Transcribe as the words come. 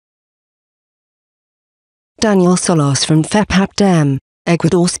Daniel Salas from FEPAPDEM,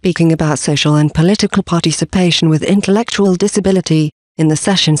 Ecuador, speaking about social and political participation with intellectual disability, in the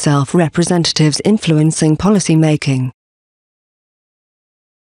session Self-Representatives Influencing Policy Making.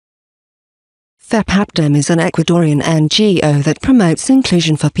 FEPAPDEM is an Ecuadorian NGO that promotes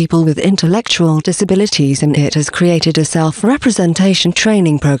inclusion for people with intellectual disabilities, and it has created a self-representation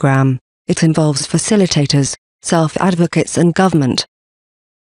training program. It involves facilitators, self-advocates and government.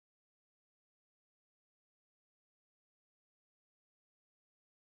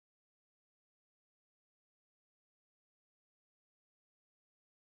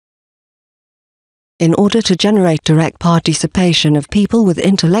 In order to generate direct participation of people with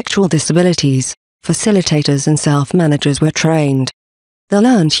intellectual disabilities, facilitators and self-managers were trained. They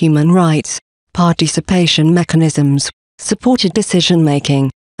learned human rights, participation mechanisms, supported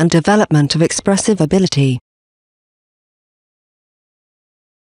decision-making, and development of expressive ability.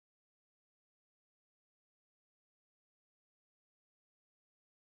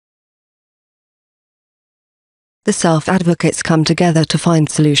 The self-advocates come together to find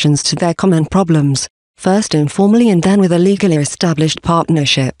solutions to their common problems, first informally and then with a legally established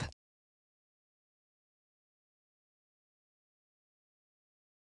partnership.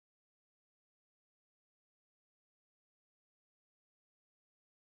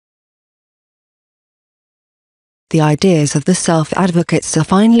 The ideas of the self-advocates are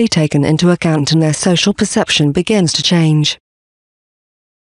finally taken into account and their social perception begins to change.